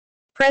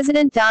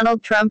President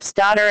Donald Trump's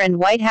daughter and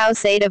White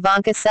House aide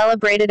Ivanka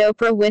celebrated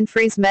Oprah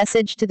Winfrey's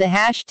message to the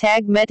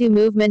 #MeToo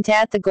movement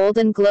at the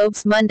Golden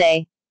Globes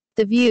Monday.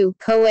 The View,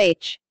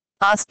 co-H.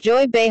 Host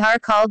Joy Behar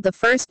called the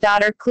first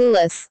daughter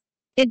clueless.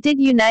 It did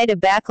unite a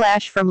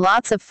backlash from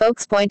lots of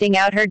folks pointing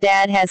out her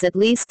dad has at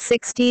least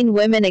 16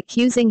 women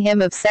accusing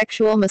him of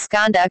sexual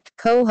misconduct,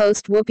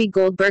 co-host Whoopi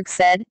Goldberg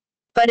said.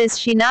 But is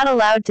she not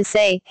allowed to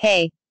say,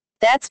 hey,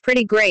 that's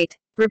pretty great?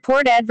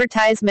 Report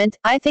advertisement,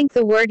 I think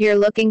the word you're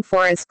looking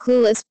for is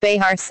clueless,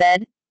 Behar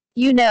said.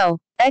 You know,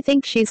 I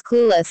think she's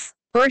clueless.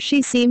 Or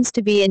she seems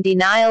to be in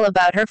denial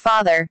about her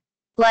father.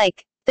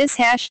 Like, this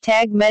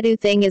 #MeToo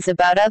thing is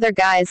about other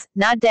guys,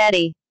 not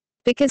daddy.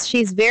 Because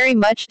she's very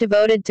much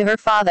devoted to her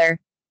father.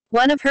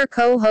 One of her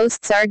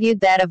co-hosts argued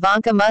that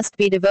Ivanka must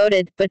be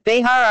devoted, but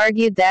Behar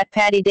argued that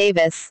Patty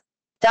Davis,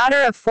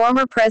 daughter of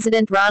former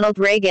President Ronald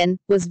Reagan,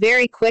 was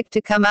very quick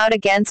to come out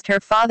against her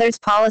father's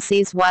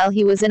policies while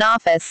he was in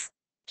office.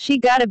 She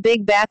got a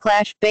big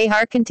backlash,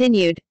 Behar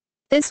continued.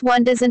 This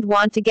one doesn't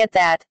want to get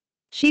that.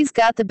 She's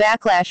got the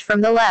backlash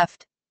from the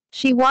left.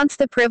 She wants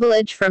the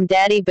privilege from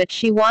daddy, but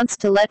she wants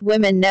to let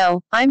women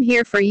know, I'm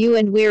here for you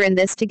and we're in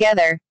this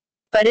together.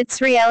 But it's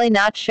really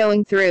not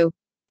showing through,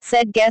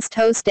 said guest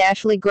host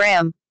Ashley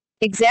Graham.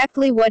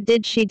 Exactly what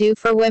did she do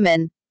for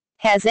women?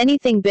 Has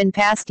anything been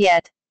passed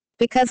yet?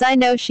 Because I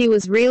know she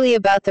was really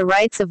about the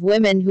rights of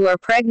women who are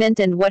pregnant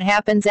and what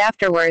happens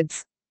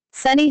afterwards.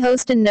 Sunny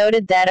Hostin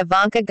noted that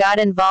Ivanka got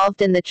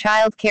involved in the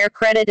child care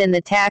credit in the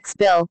tax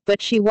bill,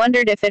 but she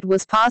wondered if it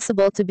was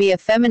possible to be a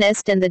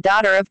feminist and the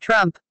daughter of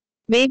Trump.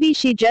 Maybe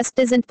she just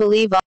doesn't believe